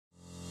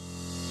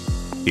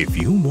If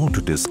you want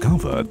to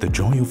discover the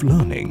joy of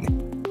learning,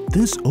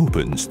 this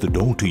opens the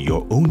door to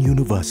your own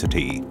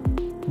university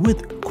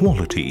with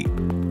quality,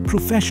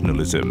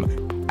 professionalism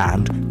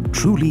and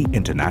truly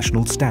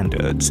international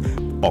standards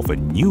of a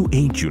new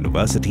age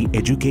university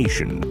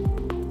education.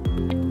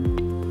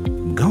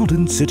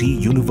 Garden City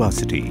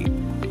University,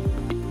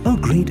 a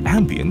great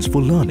ambience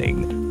for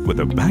learning with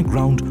a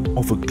background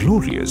of a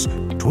glorious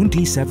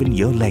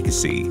 27-year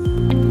legacy.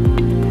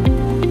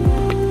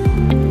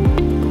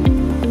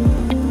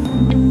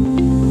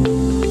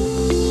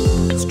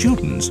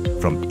 Students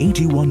from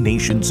 81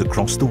 nations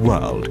across the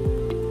world,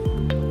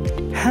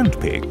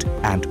 handpicked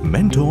and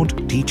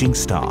mentored teaching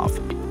staff,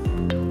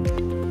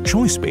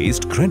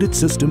 choice-based credit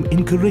system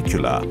in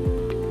curricula,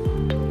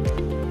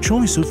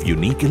 choice of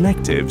unique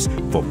electives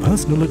for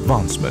personal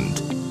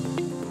advancement,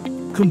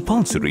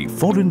 compulsory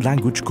foreign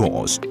language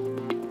course,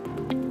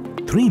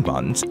 3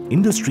 months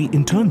industry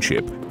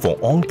internship for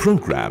all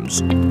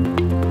programs,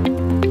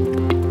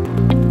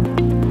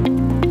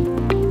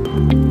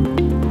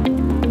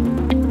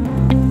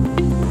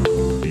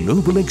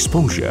 global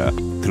exposure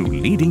through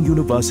leading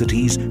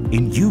universities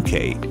in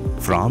UK,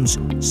 France,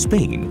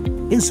 Spain,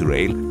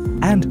 Israel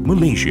and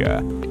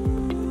Malaysia.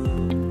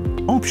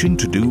 Option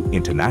to do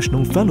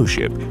international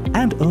fellowship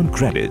and earn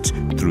credits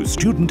through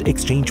student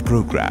exchange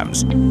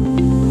programs.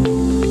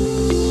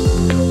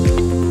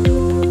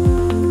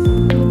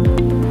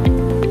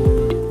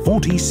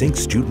 "46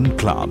 student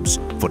clubs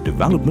for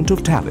development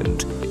of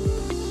talent.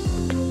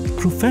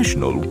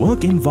 Professional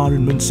work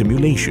environment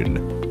simulation.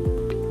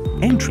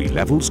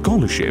 Entry-level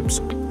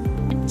scholarships.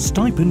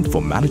 Stipend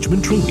for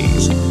management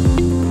trainees.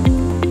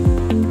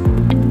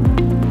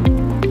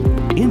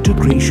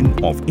 Integration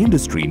of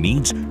industry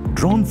needs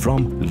drawn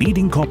from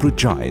leading corporate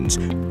giants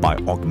by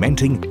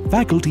augmenting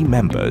faculty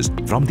members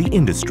from the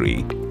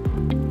industry.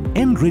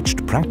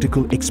 Enriched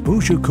practical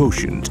exposure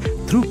quotient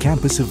through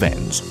campus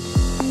events.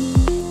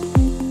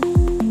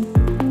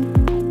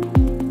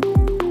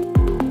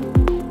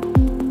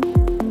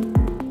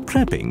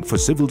 Prepping for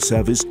civil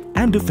service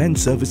and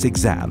defense service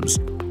exams.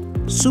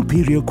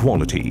 Superior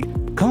quality,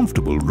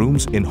 comfortable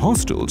rooms in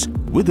hostels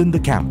within the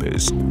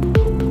campus.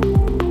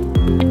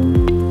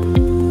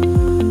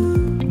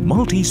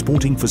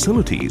 Multi-sporting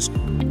facilities,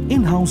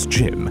 in-house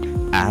gym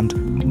and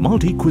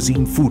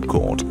multi-cuisine food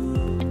court.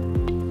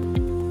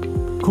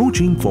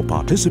 Coaching for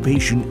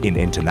participation in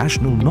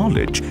international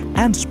knowledge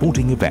and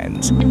sporting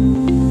events.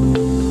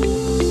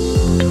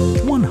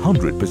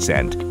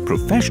 100%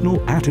 professional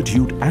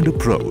attitude and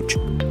approach.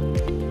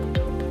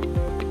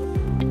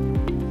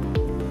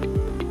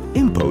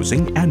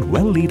 Imposing and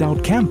well laid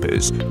out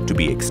campus to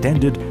be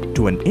extended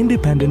to an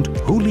independent,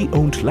 wholly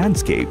owned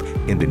landscape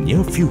in the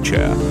near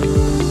future.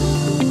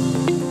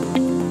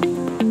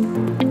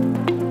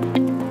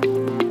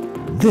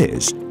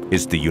 This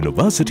is the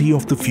University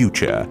of the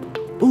Future,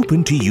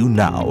 open to you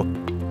now.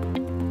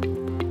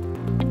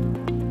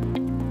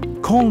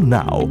 Call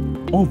now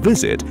or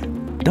visit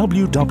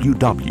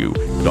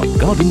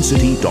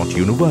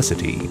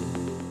www.gardencity.university.